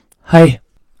Hi.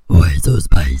 Why so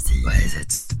spicy? Why is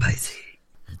it spicy?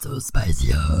 It's so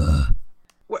spicy.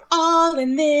 We're all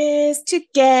in this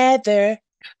together.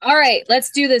 All right,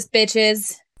 let's do this,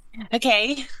 bitches.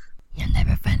 Okay. You'll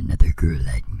never find another girl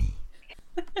like me.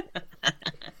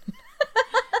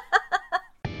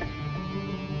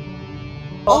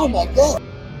 Oh my god.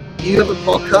 You have a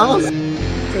podcast?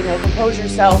 Okay, now compose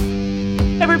yourself.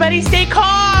 Everybody stay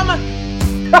calm.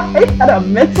 I had a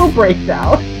mental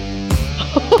breakdown.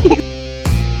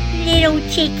 Little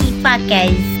cheeky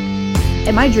fuckers.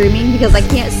 Am I dreaming? Because I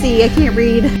can't see, I can't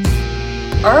read.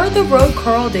 Are the road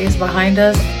Carl days behind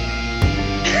us?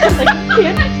 I'm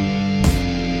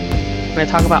going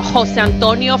to talk about Jose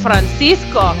Antonio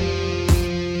Francisco.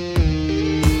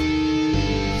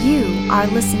 You are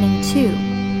listening to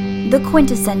the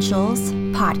Quintessentials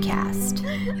Podcast.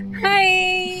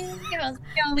 Hi. How's it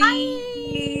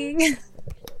going?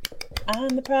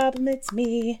 I'm the problem, it's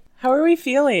me. How are we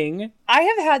feeling? I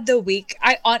have had the week.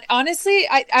 Honestly,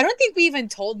 I don't think we even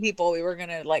told people we were going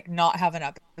to not have an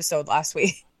episode last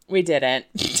week. We didn't.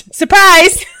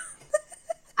 Surprise!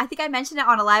 I think I mentioned it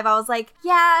on a live. I was like,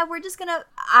 yeah, we're just gonna,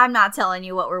 I'm not telling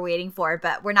you what we're waiting for,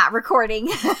 but we're not recording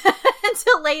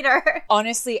until later.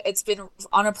 Honestly, it's been,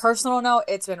 on a personal note,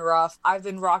 it's been rough. I've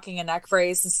been rocking a neck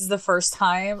brace. This is the first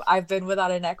time I've been without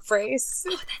a neck brace.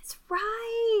 Oh, that's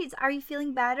right. Are you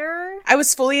feeling better? I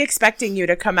was fully expecting you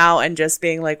to come out and just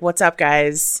being like, what's up,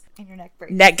 guys? And your neck brace.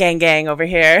 Neck gang over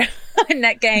here.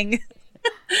 Neck gang.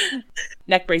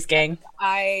 Neck brace gang.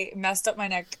 I messed up my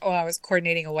neck while I was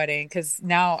coordinating a wedding because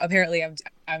now apparently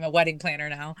I'm a wedding planner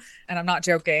now, and I'm not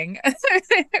joking. I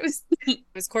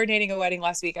was coordinating a wedding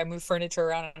last week. I moved furniture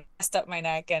around and messed up my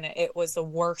neck, and it was the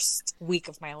worst week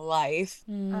of my life.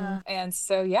 And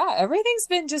so yeah, everything's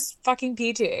been just fucking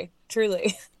peachy,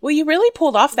 truly. Well, you really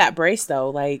pulled off that brace though.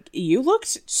 Like, you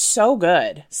looked so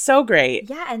good, so great.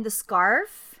 Yeah, and the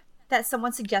scarf that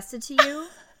someone suggested to you.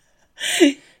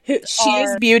 She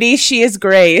is beauty, she is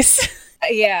grace.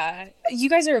 Yeah, you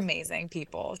guys are amazing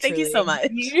people. Thank you so much.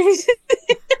 I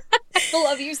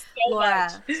love you so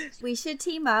Laura, much. we should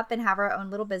team up and have our own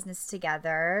little business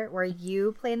together where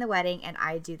you plan the wedding and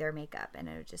I do their makeup, and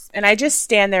it would just. And I just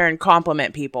stand there and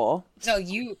compliment people. No,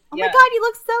 you. Oh yeah. my god, you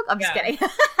look so. I'm just Yeah. kidding.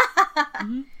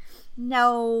 Mm-hmm.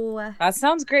 No. That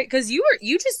sounds great because you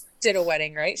just did a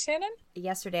wedding, right, Shannon?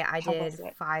 Yesterday I How did was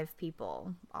it? 5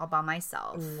 people all by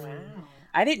myself. Wow.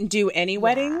 I didn't do any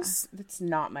weddings. That's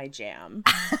not my jam.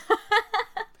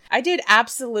 I did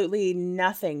absolutely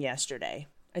nothing yesterday.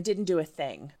 I didn't do a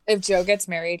thing. If Joe gets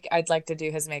married, I'd like to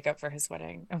do his makeup for his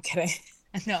wedding. I'm kidding.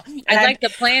 No, I'd like to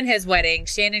plan his wedding.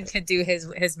 Shannon could do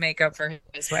his makeup for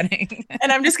his wedding. And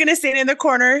I'm just going to stand in the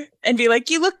corner and be like,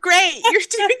 you look great. You're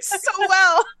doing so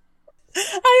well.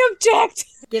 I object.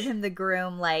 Give him the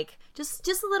groom just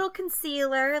a little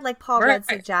concealer, like Paul Right. Rudd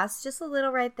suggests, just a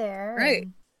little right there. Right.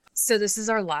 So this is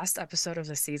our last episode of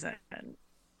the season. You guys,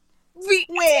 we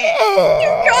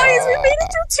made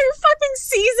it through 2 fucking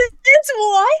seasons.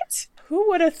 What? Who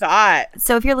would have thought?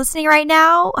 So if you're listening right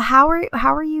now, how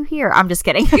are you here? I'm just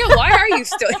kidding. Yeah, why are you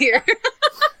still here?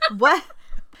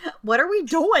 What are we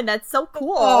doing? That's so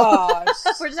cool. Gosh.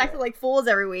 We're just acting like fools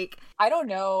every week. I don't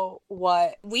know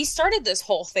what we started this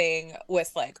whole thing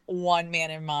with, one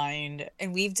man in mind,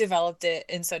 and we've developed it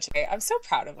in such a way. I'm so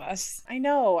proud of us. I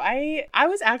know. I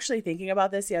was actually thinking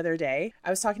about this the other day. I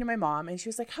was talking to my mom and she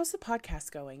was like, how's the podcast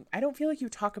going? I don't feel like you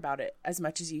talk about it as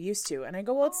much as you used to. And I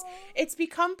go, well, it's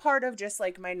become part of just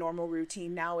my normal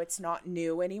routine now. It's not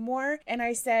new anymore. And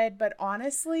I said, but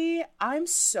honestly, I'm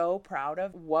so proud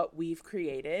of what we've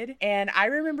created. And I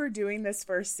remember doing this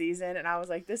first season and I was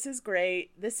like, this is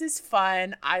great. This is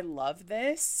fun. I love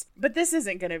this. But this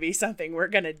isn't going to be something we're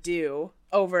going to do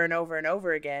over and over and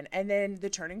over again. And then the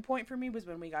turning point for me was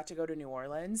when we got to go to New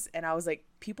Orleans and I was like,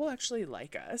 people actually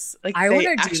like us. I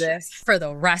want to do this for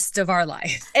the rest of our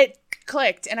life. It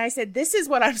clicked and I said, this is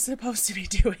what I'm supposed to be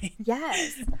doing.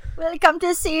 Yes. Welcome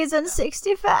to season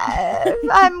 65.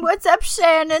 What's up,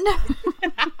 Shannon?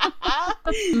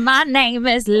 My name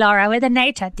is Laura with an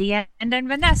H at the end and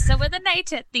Vanessa with an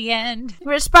H at the end.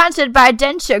 We're sponsored by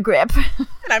Denture Grip.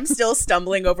 And I'm still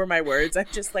stumbling over my words. I'm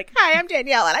just like, hi, I'm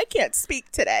Danielle and I can't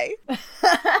speak today.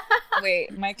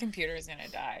 Wait, my computer is going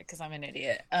to die because I'm an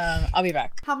idiot. I'll be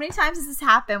back. How many times has this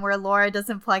happened where Laura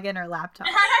doesn't plug in her laptop?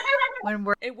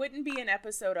 It wouldn't be an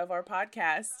episode of our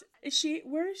podcast.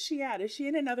 Where is she at? Is she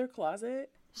in another closet?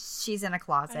 She's in a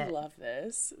closet. I love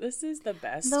this. This is the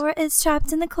best. Laura is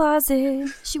trapped in the closet.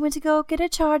 She went to go get a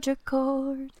charger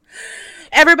cord.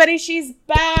 Everybody, she's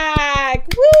back.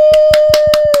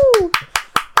 Woo!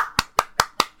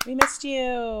 We missed you.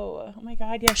 Oh my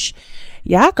God. Yeah,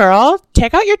 yeah, girl.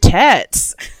 Check out your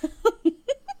tits.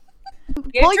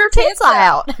 Pull your tits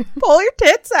out. Pull your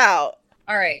tits out.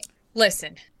 All right,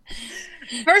 listen.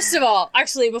 First of all,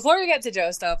 actually, before we get to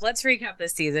Joe stuff, let's recap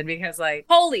this season because, like,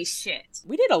 holy shit.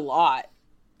 We did a lot.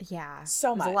 Yeah.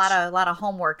 So much. There's a lot of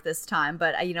homework this time,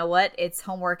 but you know what? It's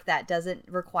homework that doesn't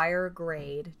require a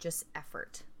grade, just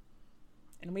effort.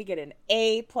 And we get an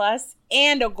A+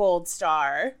 and a gold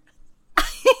star.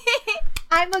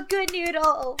 I'm a good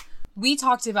noodle. We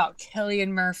talked about Cillian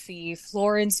Murphy,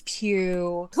 Florence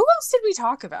Pugh. Who else did we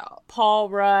talk about? Paul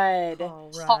Rudd.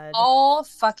 All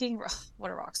fucking...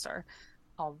 What a rock star.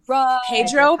 Paul Rudd.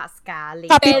 Pedro Pascal.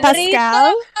 Papi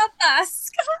Pascal.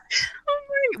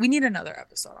 We need another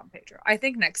episode on Pedro. I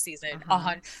think next season,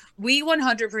 we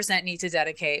 100% need to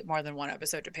dedicate more than one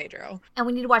episode to Pedro. And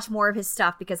we need to watch more of his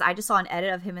stuff because I just saw an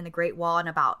edit of him in The Great Wall and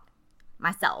about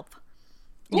myself.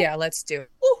 Yeah, let's do it.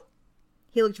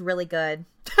 He looked really good.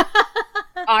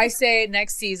 I say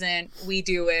next season we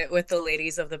do it with the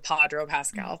ladies of the Pedro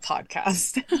Pascal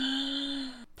podcast.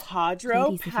 Pedro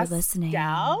Ladies, if you're listening.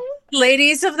 Pascal?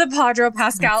 Ladies of the Pedro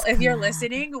Pascal, Let's if you're collab.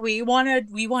 listening, we wanna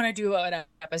do an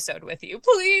episode with you.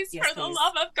 Please, Yes, for the please.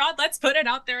 love of God, let's put it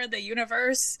out there in the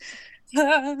universe.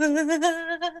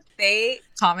 They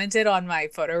commented on my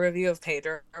photo review of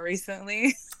Pedro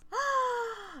recently.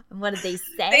 And what did they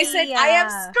say? They said, I am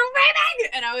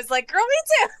screaming! And I was like, girl, me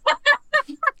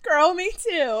too. Girl, me too.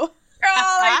 Girl,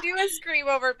 all I do is scream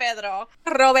over Pedro.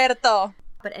 Roberto.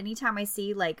 But anytime I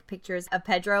see like pictures of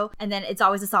Pedro, and then it's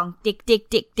always a song, dick, dick,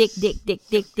 dick, dick, dick, dick,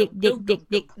 dick, dick, dick, dick,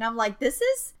 dick. And I'm like,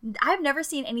 I've never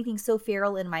seen anything so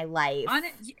feral in my life.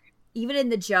 Even in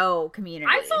the Joe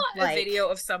community. I saw a video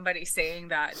of somebody saying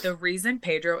that the reason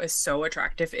Pedro is so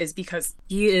attractive is because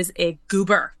he is a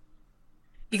goober.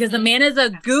 Because the man is a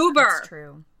goober. That's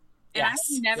true. And Yes.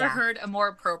 I've never heard a more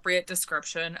appropriate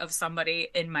description of somebody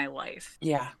in my life.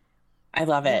 Yeah. I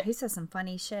love Yeah, it. he says some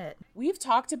funny shit. We've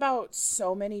talked about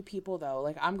so many people, though.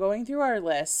 Like, I'm going through our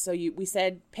list. So we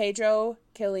said Pedro,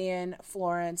 Cillian,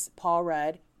 Florence, Paul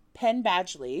Rudd, Penn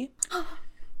Badgley,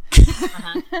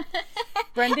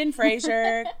 Brendan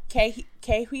Fraser, Ke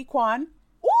Huy Quan.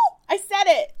 Ooh, I said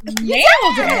it. Nailed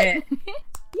it.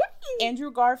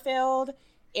 Andrew Garfield,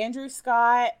 Andrew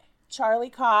Scott, Charlie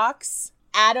Cox,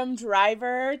 Adam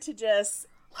Driver to just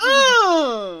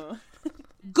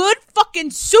good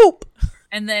fucking soup.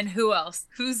 And then who else?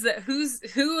 Who is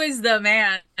the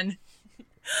man?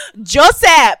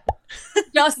 Joseph.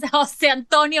 Jose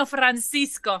Antonio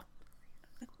Francisco.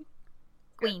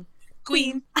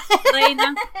 Queen.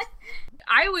 Reina.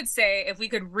 I would say if we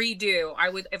could redo,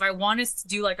 if I wanted to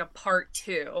do like a part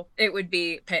 2, it would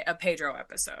be a Pedro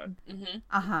episode. Mm-hmm.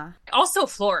 Uh-huh. Also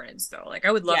Florence, though. Like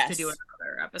I would love to Yes. do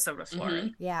another episode of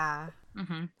Florence. Yeah.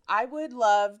 Mm-hmm. I would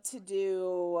love to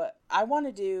do. I want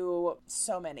to do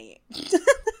so many.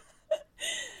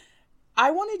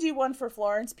 I want to do one for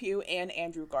Florence Pugh and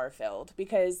Andrew Garfield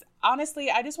because honestly,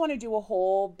 I just want to do a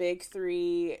whole big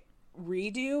 3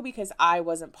 redo because I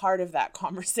wasn't part of that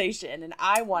conversation and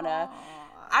I want to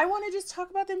just talk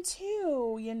about them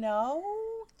too, you know?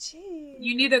 Jeez.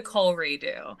 You need a Cole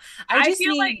redo. I I just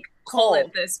feel need like Cole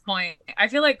at this point. I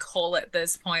feel like Cole at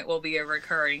this point will be a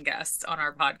recurring guest on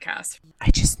our podcast.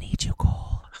 I just need you,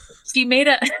 Cole. She made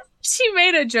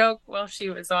a joke while she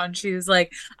was on. She was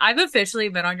like, I've officially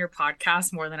been on your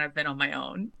podcast more than I've been on my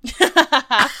own.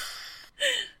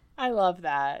 I love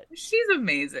that. She's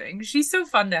amazing. She's so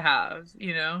fun to have,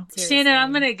 you know. Seriously. Shannon,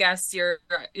 I'm gonna guess yours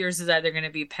is either gonna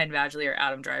be Penn Badgley or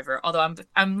Adam Driver. Although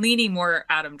I'm leaning more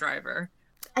Adam Driver.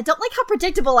 I don't like how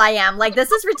predictable I am. Like, this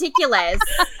is ridiculous.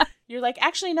 You're like,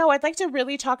 actually, no, I'd like to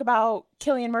really talk about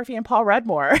Cillian Murphy and Paul Rudd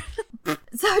more.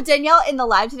 So Danielle in the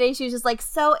live today, she was just like,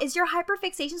 so is your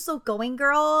hyperfixation still going,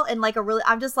 girl? And like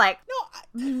I'm just like,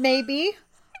 No, maybe.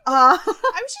 I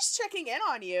was just checking in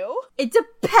on you. It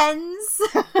depends.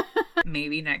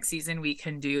 Maybe next season we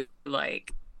can do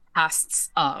like casts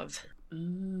of.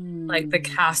 Like the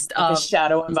cast Like a of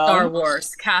Shadow and Bone. Star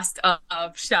Wars, cast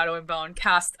of Shadow and Bone,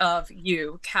 cast of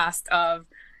you, cast of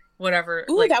whatever.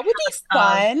 Ooh, like, that would be cast of,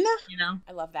 fun. you know,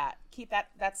 I love that. Keep that.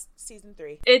 That's season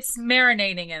 3. it's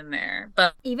marinating in there.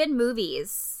 But Even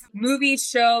movies. movies,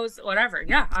 shows, whatever.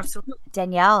 Yeah, absolutely.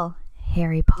 Danielle,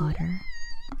 Harry Potter.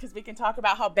 Because we can talk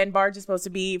about how Ben Barge is supposed to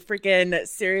be freaking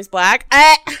Sirius Black.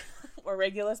 Or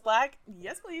Regulus Black.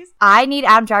 Yes, please. I need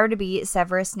Adam Driver to be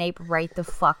Severus Snape right the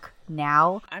fuck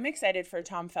now. I'm excited for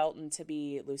Tom Felton to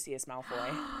be Lucius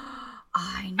Malfoy.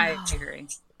 I know. I agree.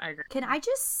 Can I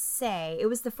just say, it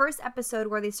was the first episode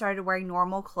where they started wearing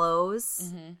normal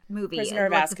clothes. Movie. Prisoner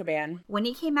of And, like, Azkaban. when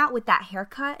he came out with that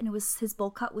haircut and his bowl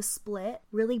cut was split,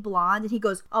 really blonde, and he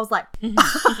goes, I was like,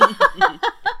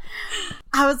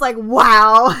 I was like,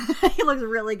 wow, he looks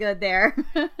really good there.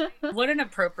 What an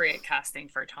appropriate casting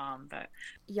for Tom. But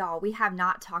y'all, we have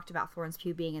not talked about Florence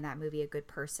Pugh being in that movie a good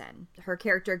person. Her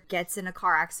character gets in a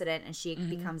car accident and she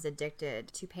becomes addicted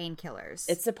to painkillers.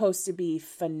 It's supposed to be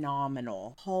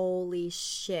phenomenal. Holy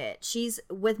shit. She's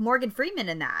with Morgan Freeman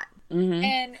in that.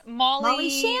 And Molly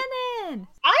Shannon.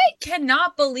 I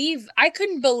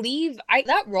couldn't believe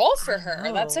that role for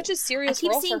her. That's such a serious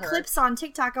role for her. I keep seeing clips on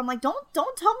TikTok. I'm like, don't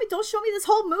tell me, don't show me this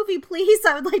whole movie, please.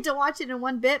 I would like to watch it in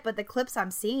one bit, but the clips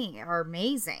I'm seeing are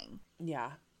amazing.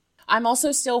 Yeah. I'm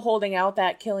also still holding out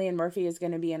that Cillian Murphy is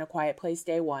going to be in A Quiet Place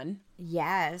day one.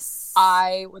 Yes.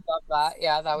 I would love that.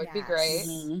 Yeah, that would be great.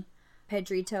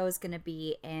 Pedrito is going to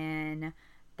be in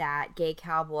that gay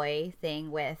cowboy thing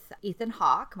with Ethan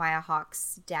Hawke, Maya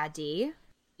Hawke's daddy.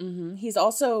 He's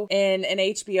also in an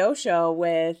HBO show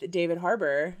with David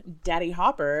Harbour, Daddy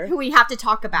Hopper. Who we have to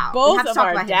talk about. Both of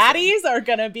our daddies are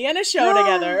going to be in a show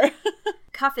together.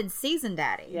 Cuffin' season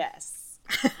daddy. Yes.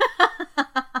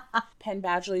 Penn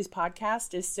Badgley's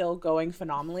podcast is still going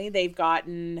phenomenally. They've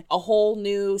gotten a whole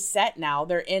new set now.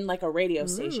 They're in like a radio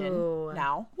station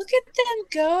now. Look at them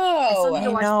go. I still need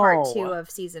to watch part 2 of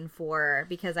season 4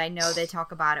 because I know they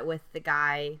talk about it with the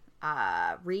guy,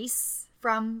 Reese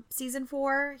from season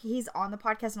 4. He's on the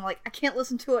podcast and I'm like, I can't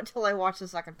listen to it till I watch the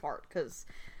second part because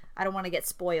I don't want to get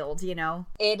spoiled, you know?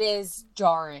 It is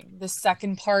jarring. The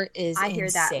second part is I hear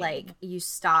insane. that, like, you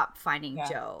stop finding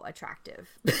Joe attractive.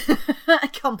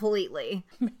 Completely.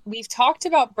 We've talked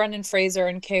about Brendan Fraser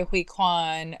and Ke Huy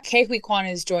Quan. Ke Huy Quan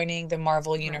is joining the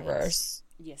Marvel Universe.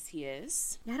 Yes, he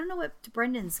is. Yeah, I don't know what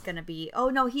Brendan's gonna be. Oh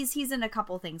no, he's in a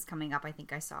couple things coming up. I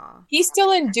think I saw. He's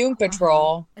still in Doom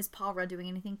Patrol. Is Paul Rudd doing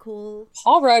anything cool?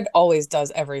 Paul Rudd always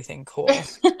does everything cool.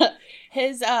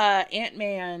 His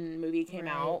Ant-Man movie came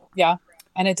out. Yeah.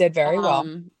 And it did very well.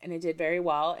 And it did very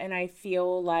well. And I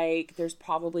feel like there's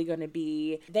probably going to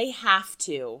be, they have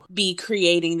to be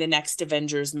creating the next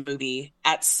Avengers movie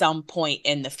at some point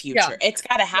in the future. Yeah. It's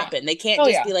got to happen. Yeah. They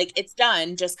can't just be like, it's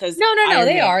done just because. No,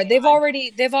 they are. They've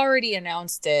already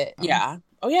announced it. Yeah.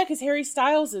 Oh yeah, because Harry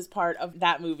Styles is part of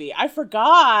that movie. I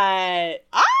forgot.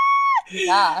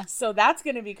 Yeah. So that's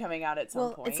going to be coming out at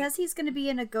some point. It says he's going to be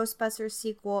in a Ghostbusters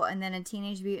sequel and then a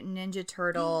Teenage Mutant Ninja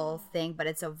Turtle thing, but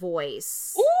it's a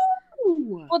voice.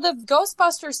 Ooh. Well, the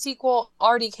Ghostbusters sequel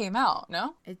already came out,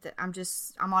 no?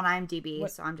 I'm on IMDb,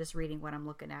 so I'm just reading what I'm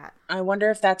looking at. I wonder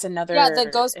if that's another... Yeah,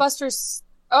 the Ghostbusters...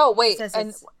 Oh, wait.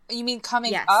 And you mean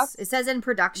coming up? It says in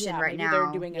production right now.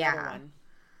 They're doing another one.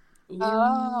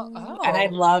 Oh. And I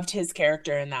loved his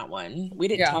character in that one. We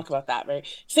didn't talk about that, right?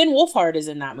 Finn Wolfhard is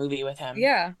in that movie with him.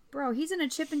 Yeah. Bro, he's in a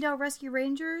Chippendale Rescue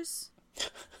Rangers.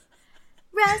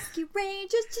 Rescue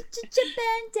Rangers,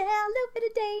 Chippendale, little bit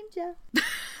of danger.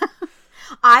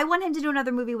 I want him to do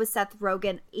another movie with Seth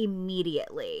Rogen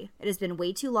immediately. It has been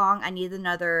way too long. I need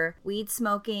another weed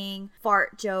smoking,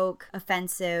 fart joke,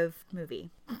 offensive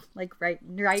movie. Like right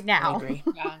now. I agree.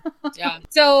 Yeah.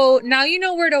 So now you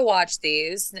know where to watch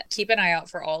these. Keep an eye out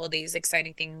for all of these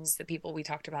exciting things the people we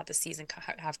talked about this season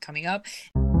have coming up.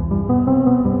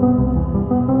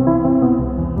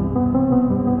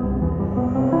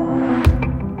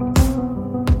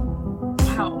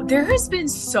 There has been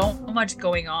so much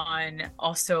going on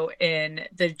also in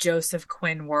the Joseph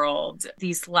Quinn world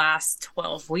these last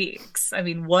 12 weeks. I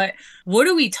mean, what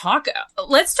do we talk about?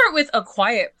 Let's start with A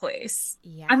Quiet Place.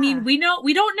 Yeah. I mean, we don't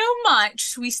know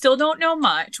much. We still don't know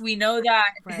much. We know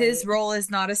that his role is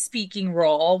not a speaking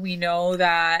role. We know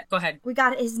that... Go ahead. We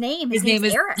got his name. His name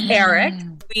is Eric. Eric.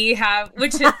 We have...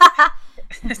 Which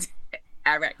is...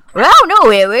 Eric. Well, no,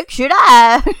 Eric. Should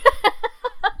I?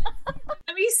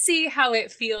 Let me see how it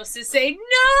feels to say, no,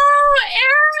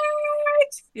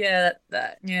 Eric!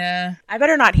 Yeah. I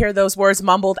better not hear those words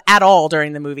mumbled at all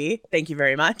during the movie. Thank you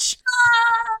very much.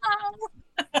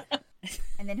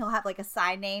 And then he'll have like a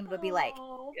side name. It'll be like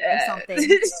or something.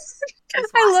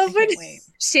 I love when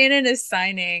Shannon is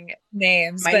signing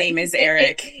names. My name is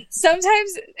Eric.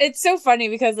 Sometimes it's so funny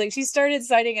because like she started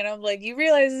signing and I'm like, you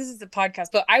realize this is a podcast,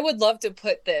 but I would love to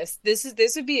put this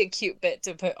would be a cute bit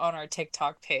to put on our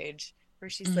TikTok page. Where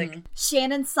she's like,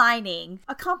 Shannon signing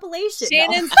a compilation.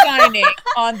 Shannon signing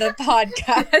on the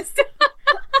podcast.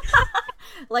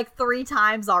 Like 3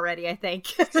 times already, I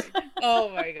think. Oh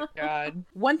my God.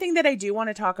 One thing that I do want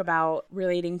to talk about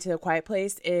relating to A Quiet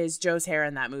Place is Joe's hair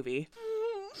in that movie.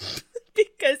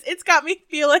 Because it's got me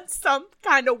feeling some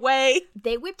kind of way.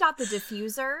 They whipped out the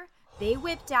diffuser. They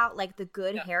whipped out like the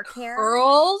good hair care.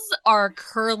 Curls are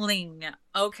curling.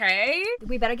 Okay.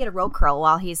 We better get a roll curl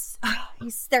while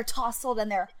they're tousled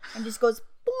and just goes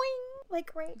boing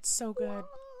like right. It's so good.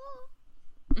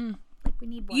 Like We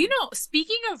need one. You know,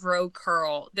 speaking of rogue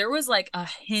curl, there was like a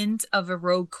hint of a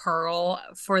rogue curl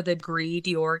for the Gris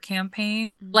Dior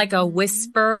campaign, like a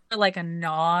whisper, like a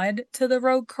nod to the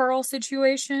rogue curl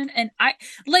situation. And I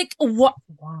like, what?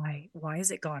 Why is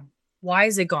it gone? Why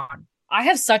is it gone? I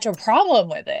have such a problem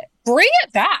with it. Bring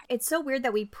it back. It's so weird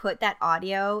that we put that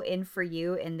audio in for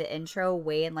you in the intro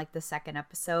way in like the second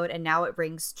episode, and now it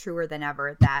rings truer than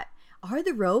ever that are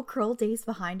the rogue curl days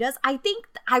behind us? I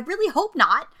really hope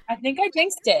not. I think I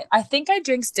jinxed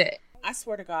it. I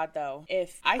swear to God, though,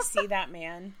 if I see that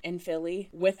man in Philly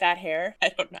with that hair,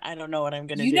 I don't know what I'm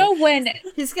gonna do. You know when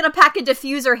he's gonna pack a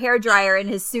diffuser hair dryer in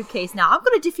his suitcase now. I'm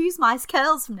gonna diffuse my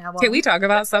curls from now on. Can we talk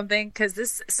about something?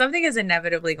 Because something is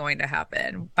inevitably going to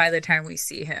happen by the time we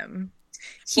see him.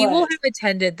 He will have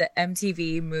attended the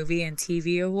MTV Movie and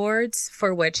TV Awards,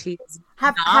 for which he is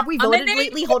have we voted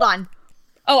lately? Hold on.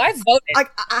 Oh, I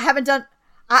voted. I haven't done.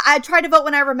 I tried to vote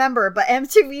when I remember, but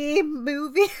MTV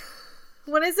Movie.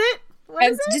 What is it?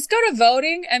 Just go to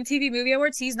voting. MTV Movie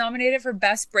Awards. He's nominated for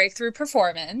Best Breakthrough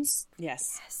Performance.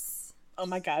 Yes. Oh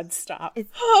my God, stop.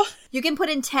 You can put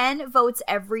in 10 votes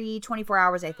every 24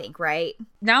 hours, I think, right?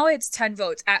 Now it's 10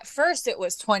 votes. At first, it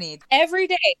was 20. Every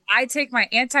day, I take my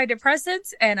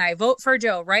antidepressants and I vote for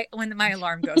Joe right when my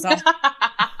alarm goes off.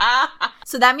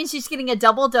 So that means she's getting a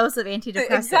double dose of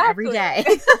antidepressant every day.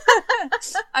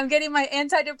 I'm getting my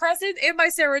antidepressant and my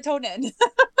serotonin.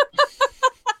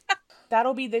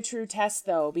 That'll be the true test,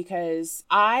 though, because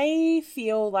I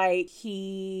feel like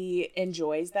he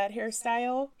enjoys that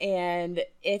hairstyle. And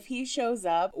if he shows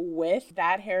up with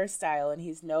that hairstyle and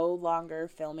he's no longer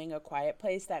filming A Quiet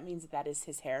Place, that means that is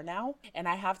his hair now. And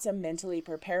I have to mentally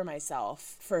prepare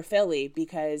myself for Philly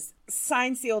because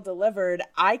signed, sealed, delivered.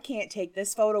 I can't take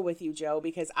this photo with you, Joe,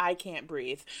 because I can't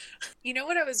breathe. You know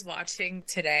what I was watching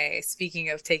today, speaking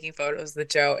of taking photos with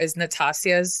Joe, is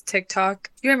Natasia's TikTok.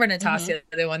 You remember Natasia,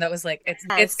 the one that was like,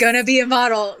 it's gonna be a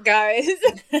model, guys.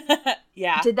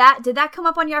 Yeah. Did that come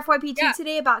up on your FYP2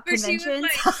 today about conventions? She was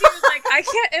like, I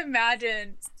can't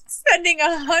imagine spending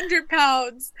 100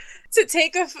 pounds to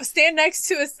stand next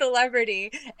to a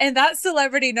celebrity and that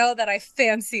celebrity know that I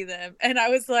fancy them. And I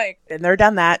was like, been there,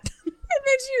 done that. And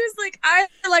then she was like, I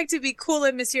like to be cool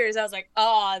and mysterious. I was like,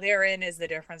 therein is the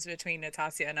difference between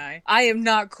Natasha and I. I am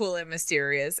not cool and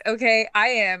mysterious. Okay. I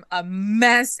am a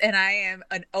mess and I am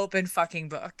an open fucking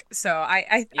book. So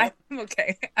I'm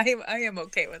okay. I am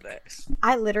okay with it.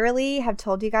 I literally have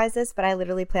told you guys this, but I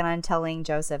literally plan on telling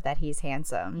Joseph that he's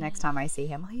handsome next time I see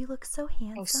him. Oh, you look so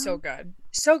handsome. Oh, so good.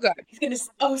 So good. He's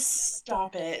gonna,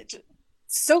 stop it.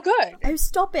 So good. Oh,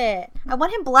 stop it. I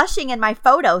want him blushing in my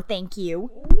photo. Thank you.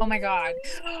 Oh my God.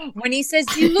 When he says,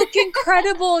 you look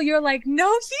incredible, you're like,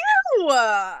 no, you.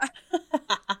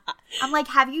 I'm like,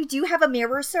 do you have a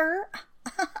mirror, sir?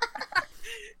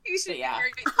 You should. Yeah.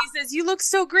 He says, you look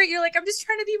so great. You're like, I'm just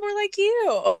trying to be more like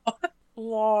you.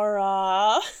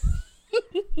 Laura.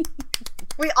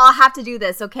 We all have to do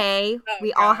this, okay?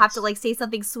 Oh, all have to like say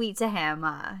something sweet to him.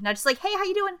 Not just like, hey, how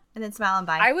you doing? And then smile and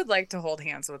bye. I would like to hold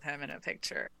hands with him in a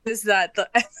picture. Is that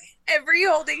every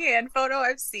holding hand photo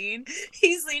I've seen,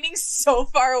 he's leaning so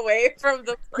far away from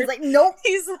the person. He's like, nope.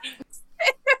 He's like,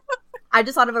 I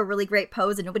just thought of a really great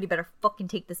pose and nobody better fucking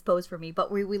take this pose from me.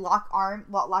 But we lock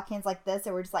hands like this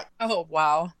and we're just like, oh,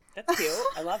 wow. That's cute.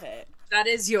 I love it. That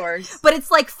is yours. But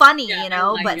it's like funny,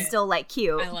 like but it. Still like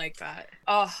cute. I like that.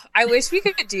 Oh, I wish we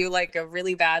could do like a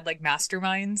really bad like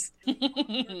masterminds.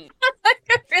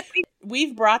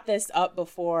 We've brought this up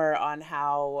before on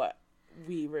how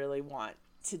we really want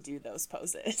to do those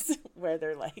poses where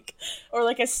they're like, or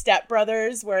like a Step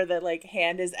Brothers where the like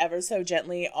hand is ever so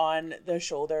gently on the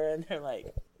shoulder and they're like,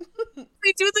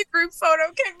 we do the group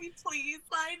photo. Can we please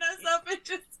line us up and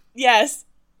just yes.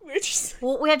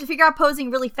 Well, we have to figure out posing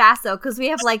really fast though, because we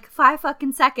have like 5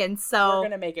 fucking seconds. So we're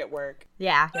gonna make it work.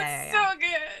 Yeah. So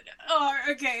good. Oh,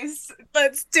 okay. So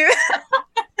let's do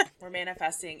it. We're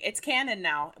manifesting. It's canon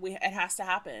now. It has to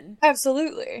happen.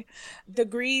 Absolutely. The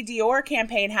Gris Dior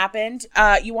campaign happened.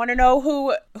 You want to know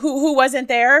who wasn't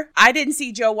there? I didn't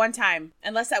see Joe one time,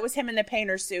 unless that was him in the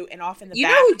painter suit and off in the back. You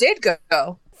know who did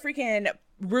go? Freaking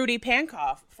Rudy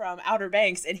Pankoff from Outer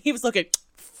Banks, and he was looking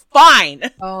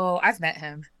fine. Oh, I've met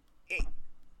him.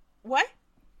 What?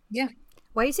 Yeah.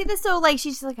 Why do you say this so like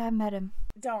she's just like, I met him?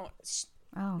 Don't.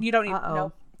 Oh. You don't even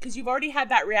know. Because you've already had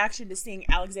that reaction to seeing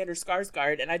Alexander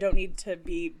Skarsgård, and I don't need to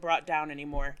be brought down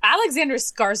anymore. Alexander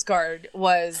Skarsgård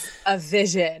was a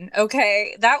vision,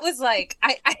 okay? That was like,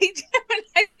 when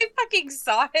I fucking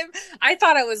saw him, I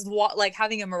thought I was like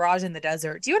having a mirage in the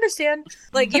desert. Do you understand?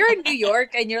 Like, you're in New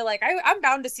York, and you're like, I'm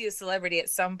bound to see a celebrity at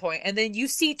some point, and then you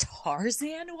see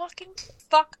Tarzan walking.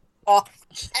 Fuck off.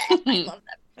 I love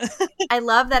that. I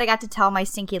love that I got to tell my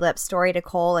stinky lips story to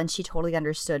Cole, and she totally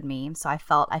understood me. So I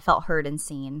felt heard and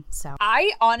seen. So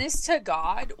I, honest to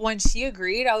God, when she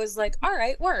agreed, I was like, all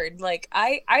right, word. Like,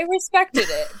 I respected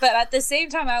it. But at the same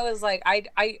time, I was like,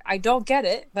 I don't get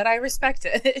it, but I respect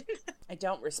it. I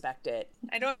don't respect it.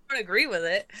 I don't agree with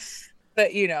it.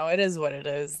 But, you know, it is what it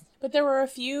is. But there were a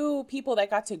few people that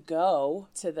got to go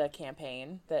to the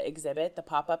campaign, the exhibit, the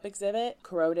pop-up exhibit.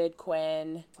 Corroded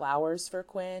Quinn, Flowers for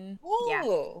Quinn.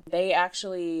 Oh. They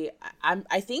actually,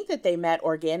 I think that they met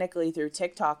organically through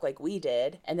TikTok like we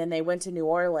did. And then they went to New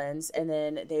Orleans, and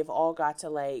then they've all got to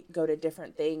like go to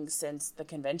different things since the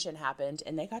convention happened.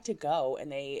 And they got to go,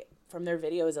 and they... From their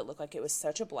videos, it looked like it was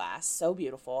such a blast. So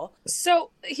beautiful.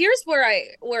 So here's where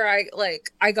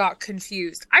I got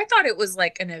confused. I thought it was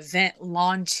like an event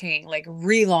launching, like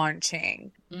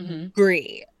relaunching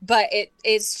Brie, but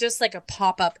it's just like a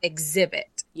pop-up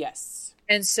exhibit. Yes.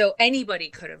 And so anybody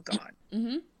could have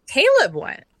gone. Caleb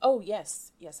went. Oh,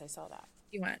 yes. Yes, I saw that.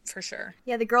 He went for sure.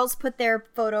 yeah, the girls put their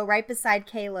photo right beside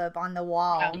Caleb on the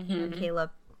wall. And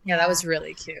Caleb. Yeah, that was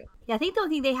really cute. Yeah, I think the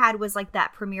only thing they had was like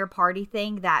that premiere party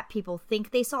thing that people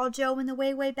think they saw Joe in the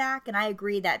way back, and I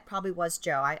agree that probably was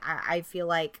Joe. I feel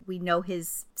like we know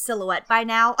his silhouette by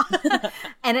now,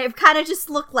 and it kind of just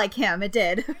looked like him. It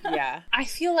did. Yeah. I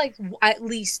feel like at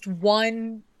least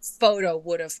one photo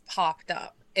would have popped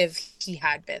up if he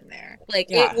had been there. Like,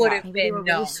 it would have Maybe been they were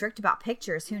known. really strict about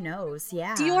pictures. Who knows?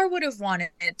 Yeah. Dior would have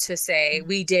wanted to say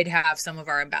we did have some of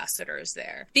our ambassadors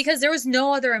there, because there was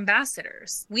no other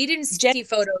ambassadors. We didn't see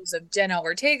photos of Jenna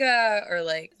Ortega or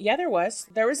like... Yeah, there was.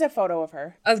 There was a photo of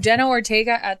her. Of Jenna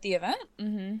Ortega at the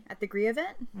event? At the Gree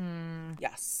event?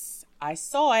 Yes. I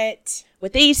saw it.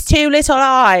 With these two little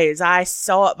eyes, I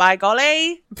saw it, by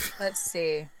golly. Let's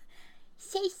see.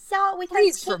 She saw it with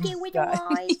Please her chicken with her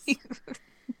eyes.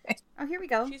 Oh, here we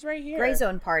go. She's right here. Gray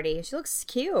Zone party. She looks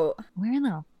cute. Where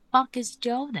the fuck is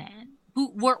Joe then?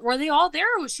 Who were they all there,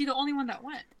 or was she the only one that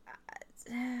went?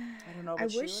 I don't know,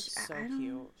 but she looks so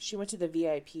cute. She went to the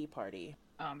VIP party.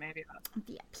 Oh, maybe not.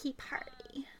 VIP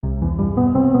party.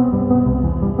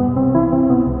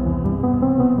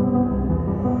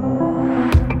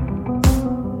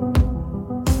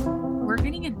 We're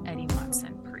getting an Eddie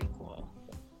Munson prequel.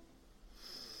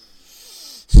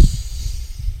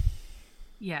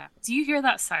 Yeah. Do you hear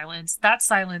that silence? That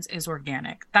silence is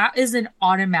organic. That is an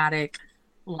automatic,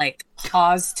 like,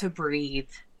 pause to breathe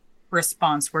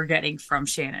response we're getting from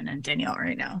Shannon and Danielle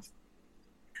right now.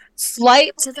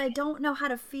 Slight. Because I don't know how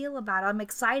to feel about it. I'm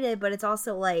excited, but it's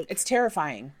also like... It's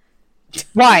terrifying.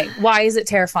 Why? Why is it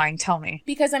terrifying? Tell me.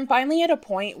 Because I'm finally at a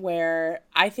point where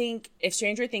I think if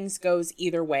Stranger Things goes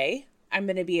either way, I'm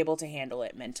going to be able to handle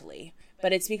it mentally.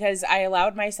 But it's because I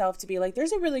allowed myself to be like,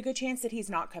 there's a really good chance that he's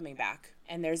not coming back.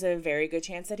 And there's a very good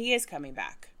chance that he is coming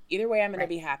back. Either way, I'm going to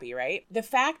be happy, right? The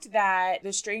fact that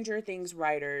the Stranger Things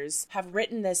writers have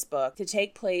written this book to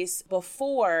take place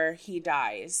before he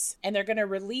dies, and they're going to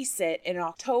release it in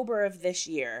October of this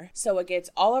year. So it gets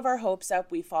all of our hopes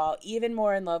up. We fall even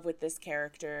more in love with this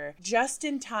character just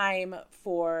in time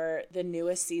for the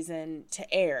newest season to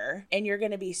air. And you're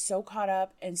going to be so caught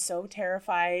up and so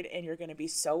terrified, and you're going to be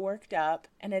so worked up.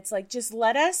 And it's like, just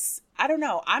let us... I don't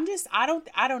know. I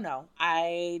don't know.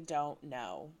 I don't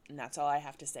know. And that's all I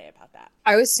have to say about that.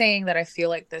 I was saying that I feel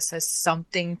like this has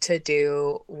something to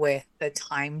do with the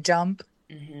time jump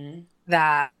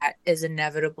that is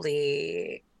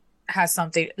inevitably has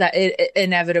something that it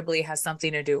inevitably has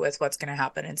something to do with what's going to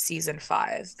happen in season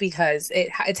 5, because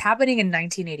it's happening in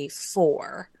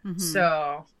 1984.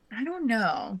 So I don't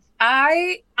know.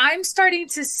 I'm starting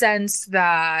to sense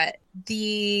that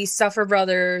the Suffer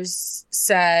Brothers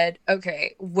said,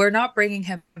 okay, we're not bringing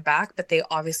him back, but they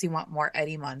obviously want more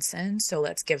Eddie Munson, so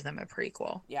let's give them a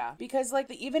prequel. Yeah, because like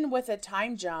even with a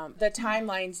time jump, the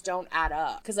timelines don't add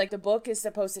up. Because like the book is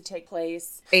supposed to take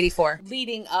place 84,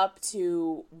 leading up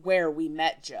to where we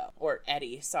met Joe, or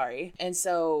Eddie, sorry. And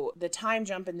so the time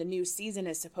jump in the new season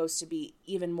is supposed to be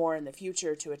even more in the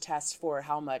future to attest for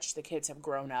how much the kids have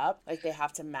grown up. Like they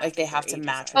have to match.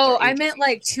 Oh, I meant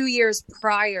like 2 years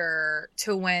prior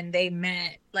to when they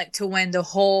met, like to when the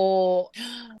whole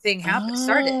thing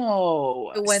started.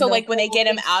 Oh, so like when they get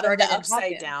him out of the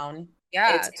upside down.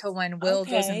 Yeah, to when Will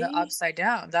goes in the upside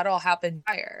down. That all happened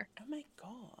prior. Oh my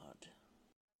god,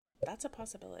 that's a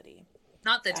possibility.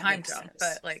 Not the time jump,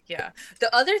 but like, yeah.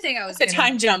 The other thing I was the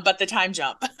time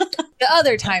jump. The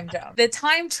other time jump. The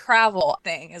time travel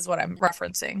thing is what I'm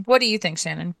referencing. What do you think,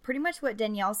 Shannon? Pretty much what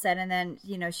Danielle said. And then,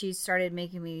 she started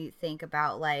making me think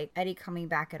about like Eddie coming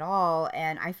back at all.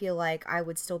 And I feel like I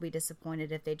would still be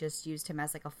disappointed if they just used him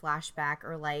as like a flashback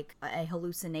or like a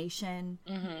hallucination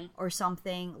or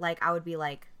something. Like I would be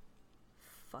like,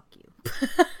 fuck you.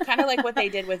 Kind of like what they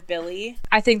did with Billy.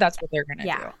 I think that's what they're going to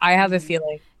do. I have a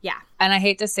feeling. Yeah. And I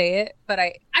hate to say it, but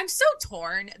I'm so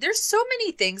torn. There's so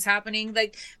many things happening,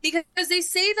 like, because they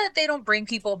say that they don't bring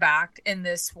people back in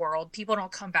this world. People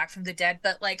don't come back from the dead,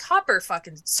 but like Hopper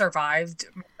fucking survived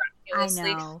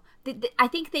miraculously. I know. I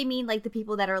think they mean like the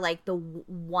people that are like the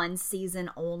one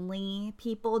season only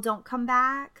people don't come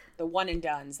back. The one and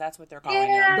dones. That's what they're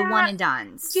calling them. The one and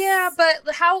dones. Yeah, but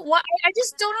I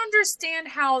just don't understand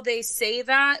how they say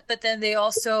that, but then they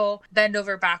also bend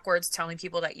over backwards telling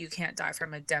people that you can't die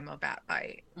from a demo bat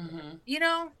bite.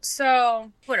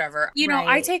 So whatever.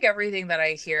 I take everything that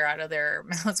I hear out of their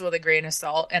mouths with a grain of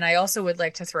salt, and I also would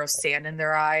like to throw sand in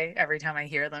their eye every time I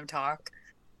hear them talk.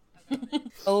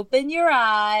 Open your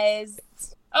eyes.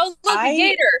 Oh, look, a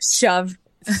gator. Shove.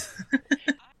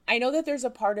 I know that there's a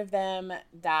part of them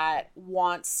that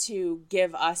wants to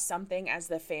give us something as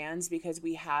the fans because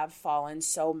we have fallen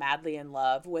so madly in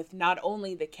love with not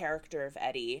only the character of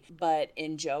Eddie, but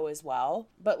in Joe as well.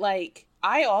 But like,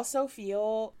 I also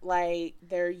feel like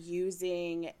they're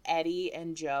using Eddie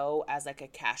and Joe as like a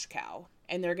cash cow,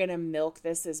 and they're going to milk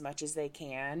this as much as they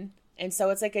can. And so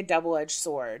it's like a double-edged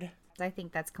sword. I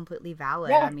think that's completely valid.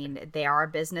 Yeah. I mean, they are a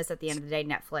business at the end of the day,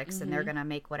 Netflix, and they're going to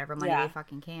make whatever money they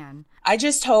fucking can. I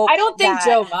just hope I don't think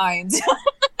Joe minds.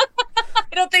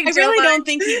 I don't think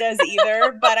he does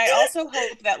either, but I also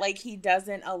hope that like he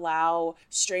doesn't allow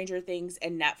Stranger Things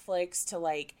and Netflix to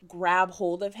like grab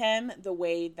hold of him the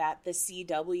way that the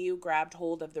CW grabbed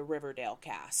hold of the Riverdale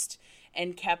cast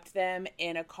and kept them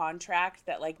in a contract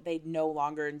that like they no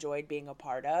longer enjoyed being a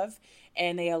part of,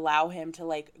 and they allow him to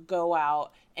like go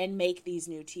out and make these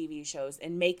new TV shows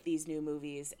and make these new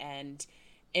movies and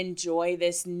enjoy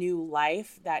this new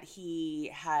life that he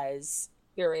has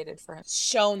curated for him,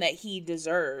 shown that he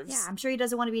deserves. Yeah, I'm sure he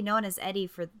doesn't want to be known as Eddie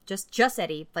for just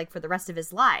Eddie, like for the rest of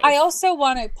his life. I also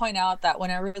want to point out that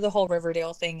whenever the whole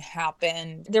Riverdale thing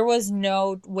happened, there was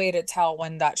no way to tell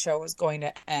when that show was going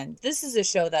to end. This is a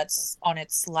show that's on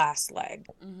its last leg.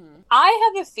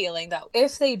 I have a feeling that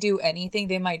if they do anything,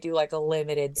 they might do like a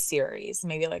limited series,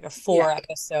 maybe like a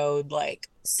 4-episode like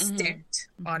stint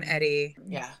on Eddie.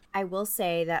 Yeah. I will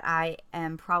say that I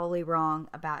am probably wrong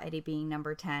about Eddie being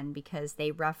number 10 because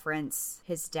they reference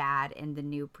his dad in the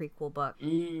new prequel book.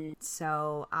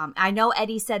 So I know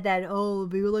Eddie said that, oh,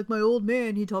 be like my old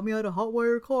man, he taught me how to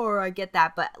hotwire a car. I get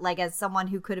that. But like as someone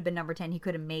who could have been number 10, he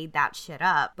could have made that shit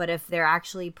up. But if they're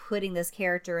actually putting this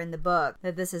character in the book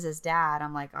that this is his dad,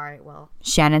 I'm like, all right, well,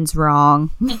 Shannon's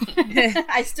wrong.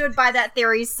 I stood by that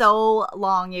theory so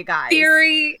long, you guys.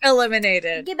 Theory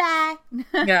eliminated. Goodbye.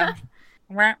 Yeah.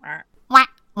 I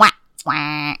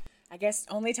guess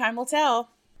only time will tell.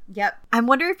 Yep. I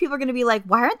wonder if people are going to be like,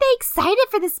 why aren't they excited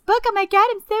for this book? Oh my God,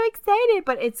 I'm so excited.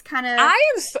 But it's kind of... I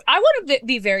want to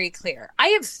be very clear. I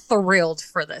am thrilled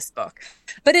for this book.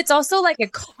 But it's also like a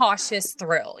cautious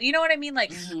thrill. You know what I mean?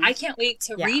 Like, I can't wait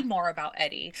to read more about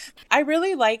Eddie. I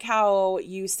really like how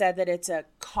you said that it's a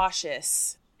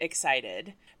cautious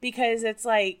excited. Because it's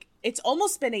like, it's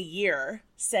almost been a year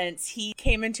since he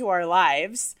came into our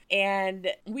lives,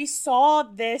 and we saw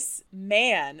this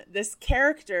man, this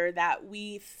character that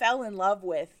we fell in love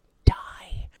with,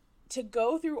 die. To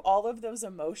go through all of those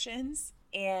emotions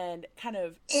and kind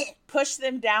of push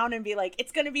them down and be like,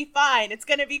 it's going to be fine, it's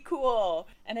going to be cool.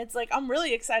 And it's like, I'm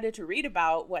really excited to read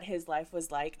about what his life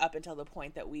was like up until the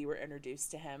point that we were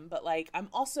introduced to him. But like, I'm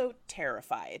also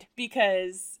terrified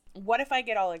because... what if I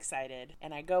get all excited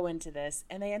and I go into this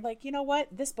and they end like, you know what?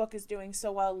 This book is doing so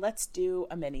well. Let's do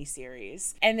a mini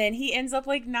series. And then he ends up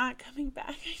like not coming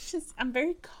back. I'm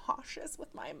very cautious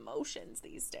with my emotions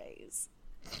these days.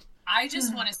 I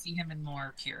just want to see him in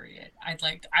more, period. I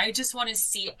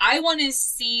want to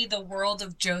see the world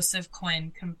of Joseph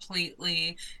Quinn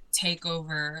completely take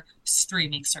over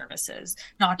streaming services,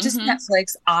 not just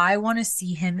Netflix. I want to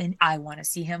see him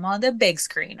on the big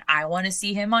screen. I want to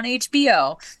see him on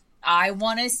HBO. I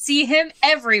want to see him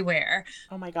everywhere.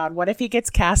 Oh my God, what if he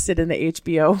gets casted in the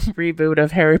HBO reboot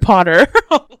of Harry Potter?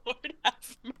 Oh Lord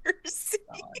have mercy.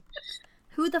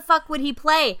 Who the fuck would he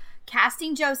play?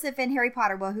 Casting Joseph in Harry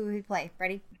Potter. Well, who would he play?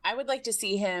 Ready? I would like to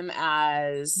see him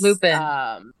as...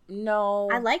 Lupin. No.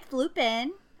 I liked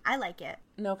Lupin. I like it.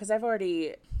 No, because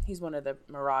he's one of the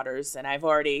Marauders, and I've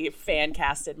already fan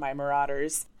casted my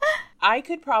Marauders. I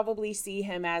could probably see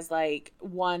him as like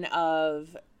one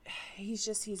of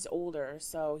he's older,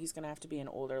 so he's gonna have to be an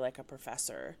older, like a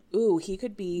professor. Ooh, he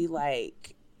could be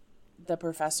like the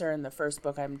professor in the first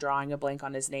book. I'm drawing a blank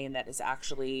on his name that has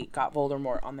actually got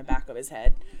Voldemort on the back of his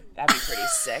head. That'd be pretty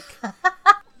sick.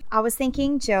 I was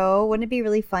thinking, Joe, wouldn't it be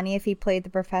really funny if he played the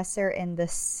professor in the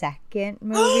second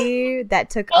movie that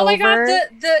took over? Oh my god,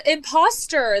 the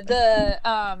imposter, the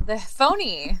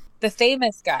phony, the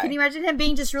famous guy. Can you imagine him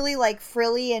being just really like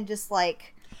frilly and just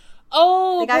like...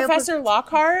 Oh, Professor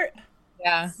Lockhart?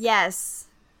 Yeah. Yes.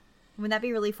 Wouldn't that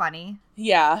be really funny?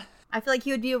 Yeah. I feel like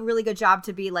he would do a really good job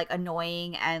to be like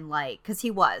annoying and like, because he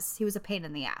was a pain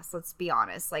in the ass. Let's be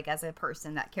honest, like as a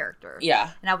person, that character.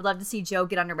 Yeah. And I would love to see Joe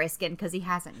get under my skin because he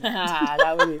hasn't yet.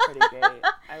 That would be pretty great.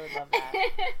 I would love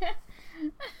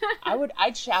that.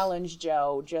 I'd challenge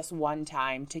Joe just one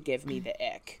time to give me the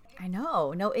ick. I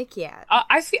know, no ick yet.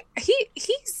 I feel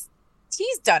he's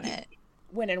done it.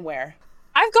 When and where?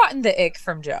 I've gotten the ick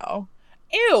from Joe.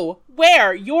 Ew,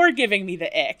 where? You're giving me the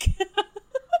ick.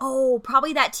 Oh,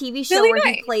 probably that TV show Billy where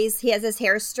Knight. he plays, he has his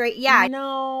hair straight. Yeah.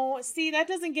 No, see, that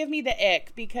doesn't give me the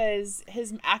ick because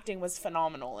his acting was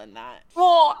phenomenal in that.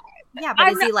 Well, Yeah,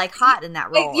 but is he like hot in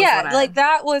that role? yeah, like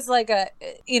that was like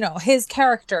his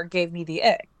character gave me the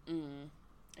ick.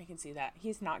 I can see that.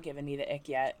 He's not giving me the ick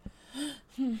yet.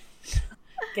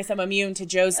 Guess I'm immune to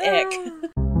Joe's ick.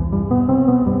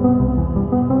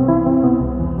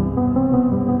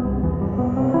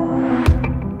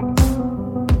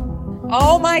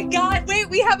 Oh my god, wait,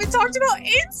 we haven't talked about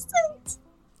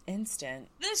Instant.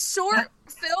 the short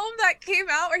film that came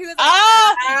out where he was like,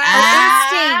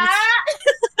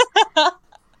 Instinct.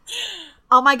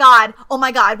 Oh my god.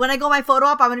 When I go my photo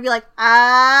op, I'm gonna be like,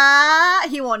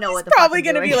 he won't know what the fuck Probably I'm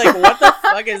gonna doing. be like, what the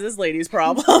fuck is this lady's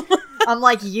problem? I'm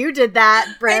like, you did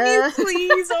that, bruh. Can you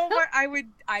please? Oh my,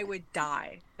 I would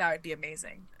die. That would be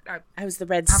amazing. I was the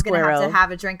red I'm gonna squirrel. have to have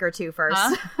a drink or two first.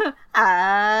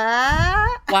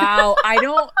 Wow, I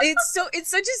don't. It's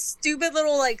such a stupid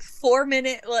little like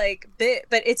 4-minute like bit,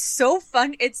 but it's so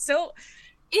fun. It's so.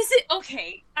 Is it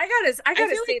okay? I gotta I feel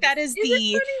say like that is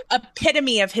the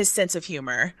epitome of his sense of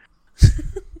humor.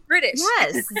 British.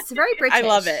 Yes, it's very British. I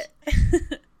love it.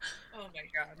 Oh my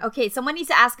god. Okay, someone needs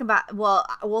to ask him about. Well,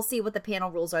 we'll see what the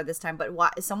panel rules are this time.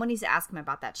 But someone needs to ask him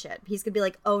about that shit. He's gonna be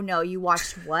like, "Oh no, you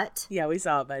watched what? Yeah, we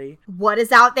saw it, buddy. What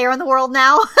is out there in the world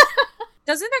now?"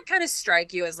 Doesn't that kind of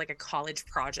strike you as like a college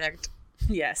project?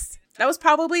 Yes. That was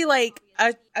probably like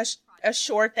a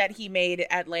short that he made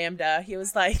at Lambda. He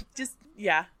was like,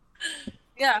 yeah.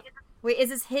 Wait, is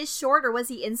this his short or was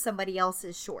he in somebody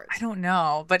else's short? I don't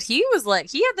know, but he was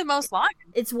like, he had the most lines.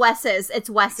 It's Wes's. It's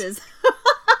Wes's.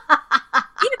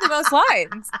 He had the most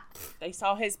lines. They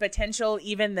saw his potential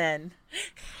even then.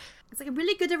 It's like I'm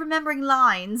really good at remembering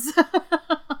lines.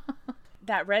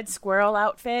 That red squirrel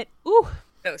outfit. Ooh.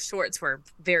 Those shorts were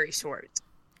very short.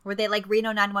 Were they like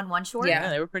Reno 911 short? Yeah.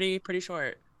 They were pretty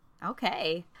short.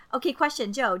 Okay. Okay,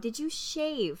 question, Joe. Did you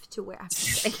shave to wear? I'm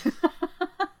just kidding.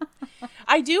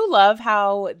 I do love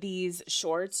how these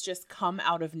shorts just come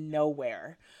out of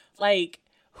nowhere. Like,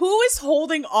 who is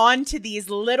holding on to these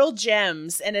little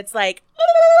gems? And it's like,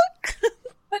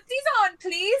 Put these on,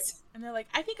 please. and they're like,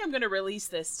 I think I'm going to release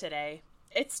this today.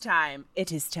 It's time.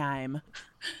 It is time.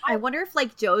 I wonder if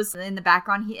like Joe's in the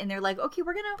background and they're like, okay,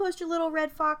 we're gonna post your little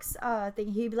red fox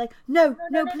thing. He'd be like, no,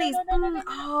 please.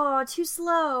 Oh, too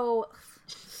slow.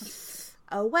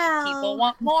 Oh well. People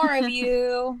want more of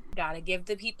you. Gotta give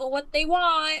the people what they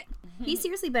want. He's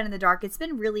seriously been in the dark. It's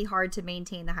been really hard to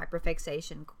maintain the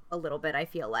hyperfixation a little bit. I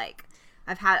feel like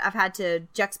I've had to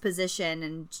juxtaposition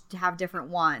and have different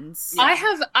ones. Yeah.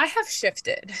 I have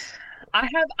shifted.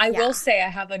 I will say I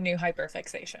have a new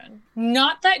hyperfixation.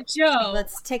 Not that Joe.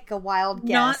 Let's take a wild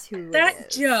guess who that it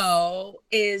is. Joe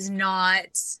is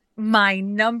not my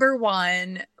number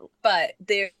one, but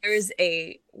there's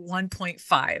a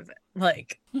 1.5,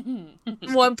 like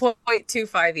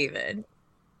 1.25 even.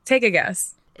 Take a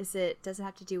guess. Does it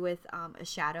have to do with a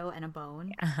shadow and a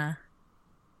bone?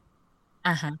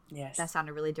 Yes. That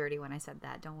sounded really dirty when I said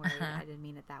that. Don't worry, I didn't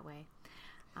mean it that way.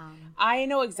 I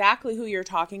know exactly who you're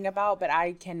talking about, but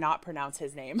I cannot pronounce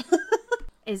his name.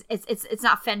 It's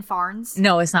not Fen Farns?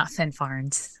 No, it's not Finn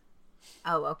Farns.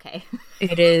 Oh, okay.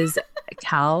 It is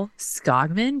Callahan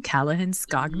Skogman,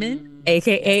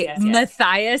 aka yes.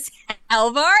 Matthias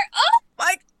Helvar. Oh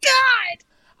my god!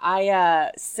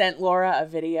 I sent Laura a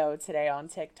video today on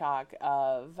TikTok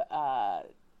of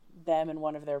them in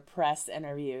one of their press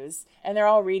interviews, and they're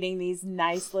all reading these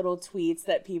nice little tweets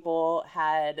that people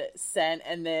had sent,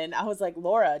 and then I was like,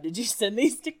 Laura, did you send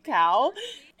these to Cal?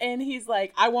 And he's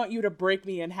like, I want you to break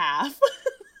me in half.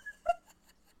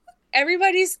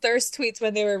 everybody's thirst tweets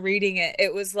when they were reading it,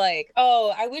 it was like,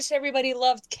 oh, I wish everybody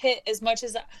loved Kit as much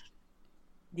as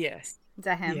yes. Is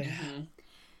that him? Mm-hmm.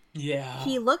 Yeah.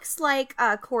 He looks like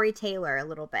Corey Taylor a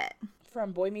little bit.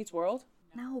 From Boy Meets World?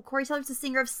 No, Corey Taylor's the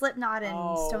singer of Slipknot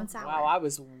and Stone Sour. Wow, I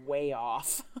was way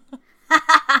off.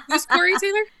 Who's Corey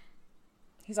Taylor?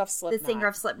 He's off Slipknot. The singer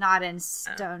of Slipknot and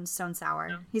Stone Sour.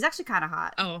 No. He's actually kind of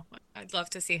hot. Oh, I'd love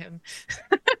to see him.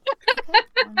 Okay,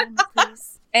 one moment,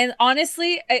 please. And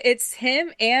honestly, it's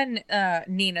him and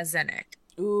Nina Zenik.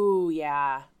 Ooh,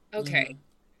 yeah. Okay.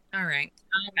 All right.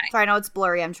 So I know it's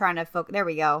blurry. I'm trying to focus. There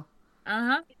we go.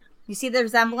 Uh-huh. You see the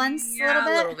resemblance Yeah,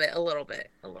 a little bit? A little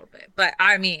bit. But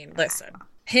I mean, listen.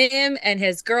 Him and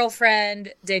his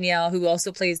girlfriend, Danielle, who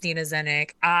also plays Nina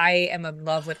Zenik. I am in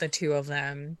love with the two of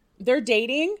them. They're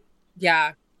dating?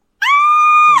 Yeah.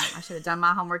 Damn, I should have done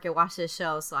my homework and watched this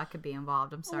show so I could be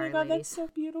involved. I'm sorry, oh my God, ladies. that's so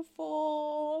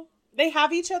beautiful. They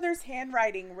have each other's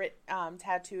handwriting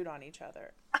tattooed on each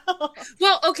other.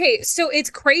 Well, okay, so it's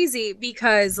crazy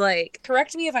because, like,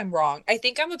 correct me if I'm wrong. I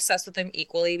think I'm obsessed with them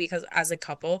equally because as a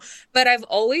couple, but I've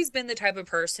always been the type of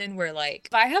person where, like,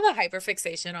 if I have a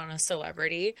hyperfixation on a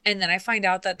celebrity and then I find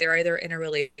out that they're either in a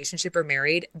relationship or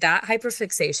married, that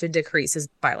hyperfixation decreases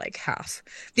by like half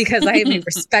because I am a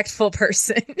respectful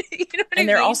person. You know what I mean?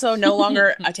 They're also no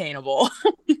longer attainable.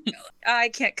 I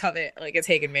can't covet like a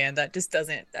taken man. That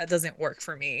doesn't work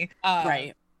for me.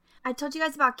 Right. I told you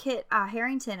guys about Kit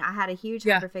Harington. I had a huge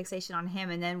hyperfixation on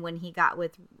him, and then when he got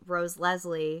with Rose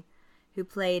Leslie, who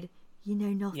played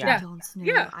nothing, Jon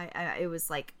Snow. It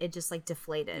was like it just like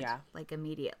deflated, like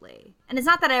immediately. And it's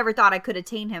not that I ever thought I could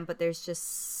attain him, but there's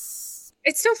just.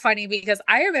 It's so funny because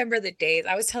I remember the days.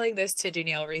 I was telling this to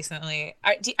Danielle recently.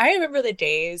 I remember the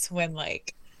days when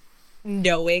like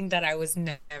knowing that I was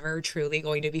never truly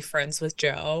going to be friends with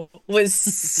Joe was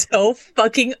so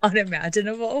fucking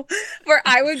unimaginable. Where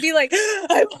I would be like,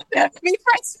 I will never be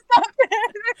friends with that man.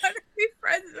 I want to be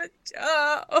friends with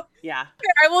Joe. Yeah.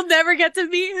 I will never get to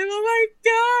meet him. Oh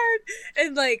my God.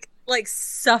 And like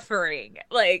suffering.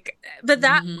 Like, but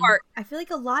that part. I feel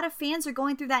like a lot of fans are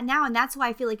going through that now, and that's why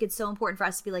I feel like it's so important for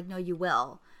us to be like, no, you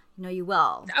will. No, you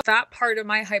will. That part of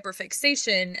my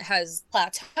hyperfixation has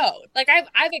plateaued. Like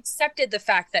I've accepted the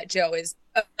fact that Joe is,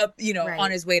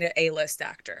 on his way to A-list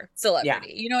actor,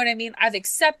 celebrity. Yeah. You know what I mean? I've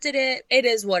accepted it. It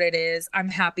is what it is. I'm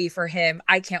happy for him.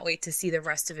 I can't wait to see the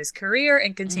rest of his career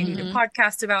and continue to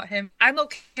podcast about him. I'm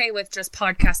okay with just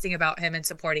podcasting about him and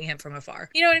supporting him from afar.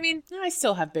 You know what I mean? I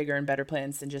still have bigger and better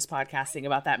plans than just podcasting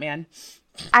about that man.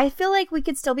 I feel like we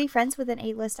could still be friends with an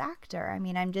A-list actor. I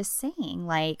mean, I'm just saying,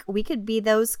 like, we could be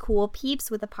those cool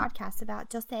peeps with a podcast about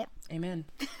just it. Amen.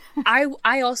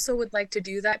 I also would like to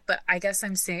do that, but I guess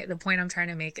I'm saying the point I'm trying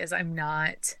to make is I'm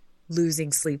not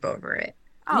losing sleep over it.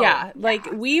 Yeah,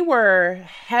 like we were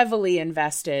heavily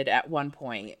invested at one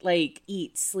point, like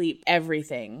eat, sleep,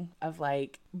 everything of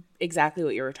like exactly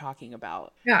what you were talking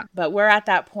about. Yeah. But we're at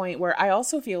that point where I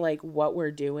also feel like what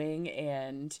we're doing,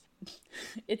 and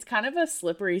it's kind of a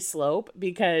slippery slope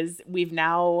because we've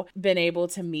now been able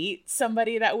to meet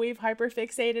somebody that we've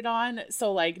hyperfixated on.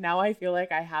 So like now I feel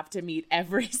like I have to meet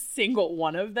every single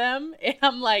one of them. And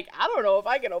I'm like, I don't know if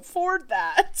I can afford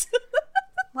that.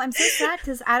 Well, I'm so sad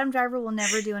because Adam Driver will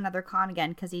never do another con again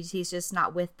because he's just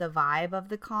not with the vibe of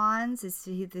the cons. If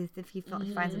he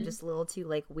finds them just a little too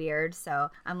like weird. So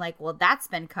I'm like, well, that's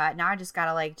been cut. Now I just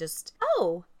gotta like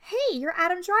hey, you're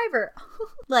Adam Driver.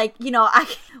 Like,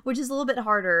 which is a little bit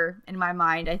harder in my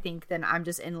mind, I think, than I'm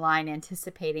just in line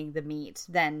anticipating the meet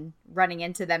than running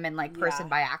into them in like person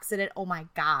by accident. Oh my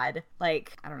God.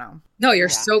 Like, I don't know. No, you're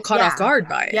so caught off guard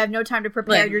by it. You have no time to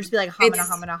prepare. You're just be like,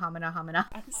 hamina.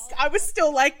 I was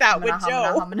still like that with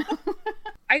Joe.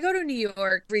 I go to New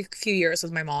York every few years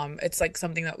with my mom. It's like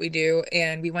something that we do.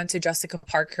 And we went to Jessica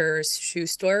Parker's shoe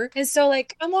store. And so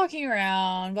like I'm walking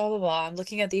around, blah, blah, blah. I'm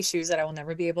looking at these shoes that I will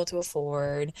never be able to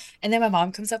afford. And then my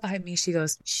mom comes up behind me. She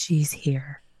goes, she's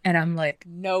here. And I'm like,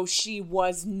 no, she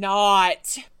was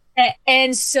not.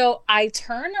 And so I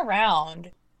turn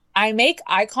around, I make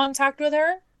eye contact with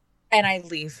her, and I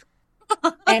leave.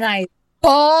 And I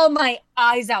bawl my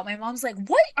eyes out. My mom's like,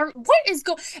 what is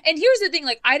going? And here's the thing,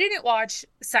 like, I didn't watch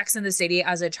Sex and the City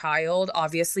as a child,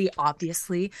 obviously,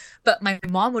 but my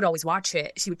mom would always watch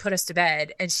it. She would put us to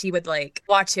bed and she would like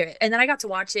watch it. And then I got to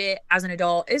watch it as an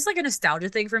adult. It's like a nostalgia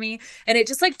thing for me. And it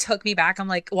just like took me back. I'm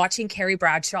like watching Carrie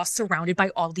Bradshaw surrounded by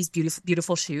all these beautiful,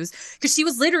 beautiful shoes. Cause she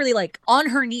was literally like on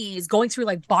her knees going through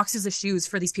like boxes of shoes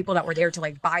for these people that were there to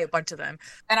like buy a bunch of them.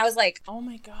 And I was like, oh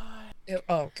my God.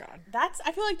 Oh God.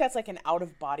 I feel like that's like an out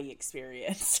of body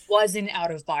experience. Wasn't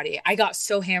out of body. I got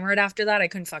so hammered after that I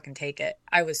couldn't fucking take it.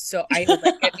 I was like,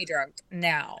 get me drunk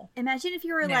now. Imagine if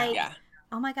you were No. like, Yeah.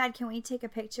 oh my God, can we take a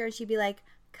picture? She'd be like,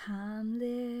 come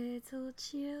little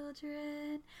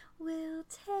children, we'll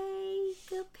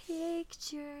take a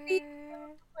picture.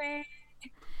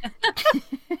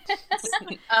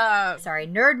 Sorry,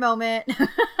 nerd moment.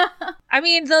 I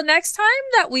mean, the next time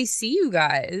that we see you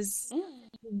guys,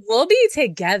 we'll be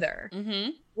together.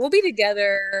 Mm-hmm. We'll be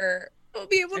together. We'll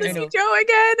be able to see Joe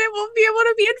again, and we'll be able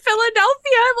to be in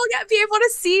Philadelphia. We'll be able to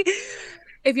see.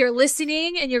 If you're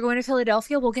listening and you're going to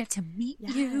Philadelphia, we'll get to meet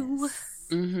you.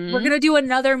 Mm-hmm. We're going to do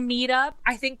another meetup.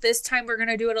 I think this time we're going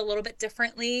to do it a little bit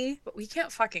differently, but we can't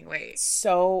fucking wait.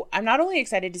 So I'm not only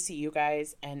excited to see you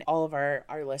guys and all of our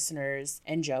listeners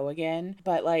and Joe again,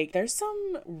 but like there's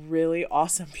some really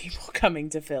awesome people coming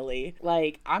to Philly.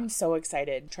 Like I'm so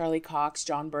excited. Charlie Cox,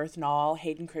 John Berthnall,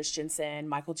 Hayden Christensen,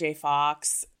 Michael J.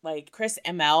 Fox, like Chris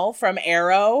ML from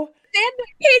Arrow. And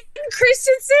Hayden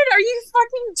Christensen, are you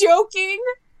fucking joking?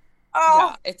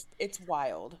 Oh. Yeah, it's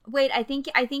wild. Wait, I think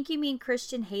you mean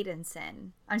Christian Haydenson.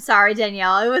 I'm sorry,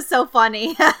 Danielle. It was so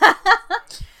funny.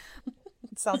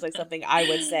 It sounds like something I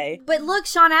would say. But look,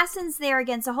 Sean Astin's there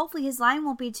again, so hopefully his line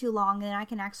won't be too long, and I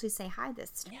can actually say hi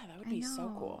this time. Yeah, that would be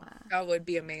so cool. That would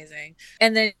be amazing.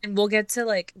 And then we'll get to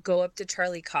like go up to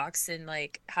Charlie Cox and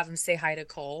like have him say hi to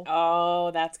Cole.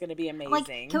 Oh, that's gonna be amazing. Like,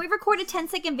 can we record a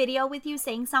 10-second video with you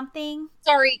saying something?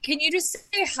 Sorry, can you just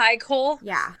say hi, Cole?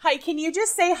 Yeah. Hi, can you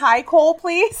just say hi, Cole,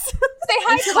 please? Say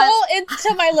hi, Cole,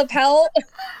 into my lapel.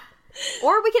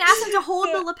 Or we can ask him to hold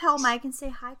the lapel mic and say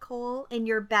hi, Cole, in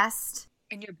your best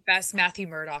Matthew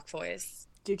Murdoch voice.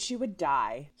 Dude, she would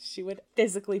die. She would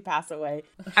physically pass away.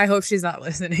 I hope she's not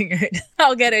listening right now.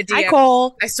 I'll get a DM. Hi,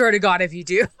 Cole. I swear to God if you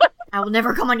do. I will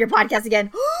never come on your podcast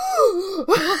again.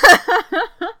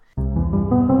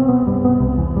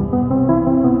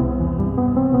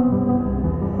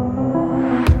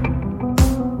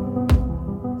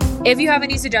 If you have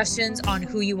any suggestions on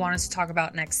who you want us to talk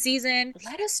about next season,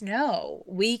 let us know.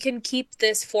 We can keep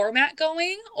this format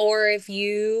going, or if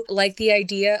you like the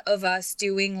idea of us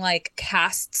doing like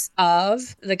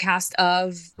the cast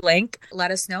of blank,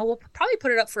 let us know. We'll probably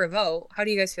put it up for a vote. How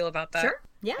do you guys feel about that? Sure.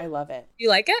 Yeah. I love it. You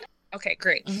like it? Okay,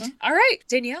 great. Mm-hmm. All right,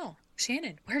 Danielle,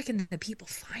 Shannon, where can the people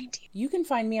find you? You can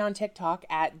find me on TikTok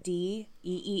at DEEE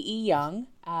Young.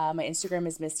 My Instagram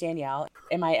is Miss Danielle,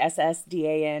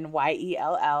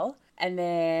 MISSDANYELL. And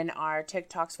then our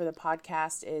TikToks for the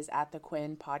podcast is at the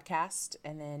Quinn Podcast.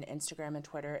 And then Instagram and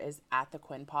Twitter is at the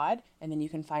Quinn Pod. And then you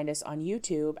can find us on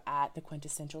YouTube at the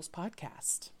Quintessentials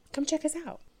Podcast. Come check us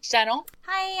out. Shannon?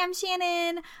 Hi, I'm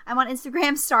Shannon. I'm on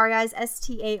Instagram, Starryeyes,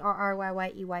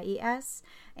 STARRYYEYES.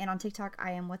 And on TikTok,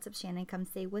 I am What's Up Shannon. Come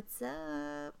say what's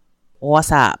up.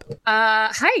 What's up?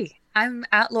 Hi, I'm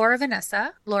at Laura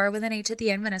Vanessa. Laura with an H at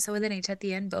the end, Vanessa with an H at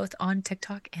the end, both on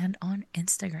TikTok and on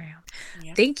Instagram.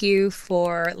 Yeah. Thank you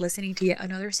for listening to yet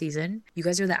another season. You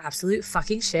guys are the absolute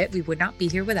fucking shit. We would not be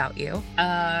here without you.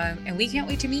 And we can't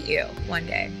wait to meet you one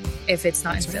day, if it's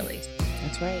not in Philly.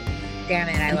 That's right. Damn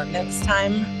it, I love you. Next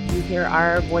time you hear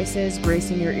our voices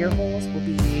gracing your ear holes, we'll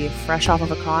be fresh off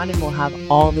of a con and we'll have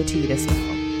all the tea to spill.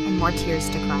 And more tears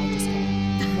to cry. Just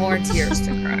kidding. More tears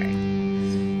to cry.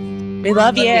 We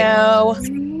love you.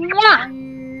 Mwah.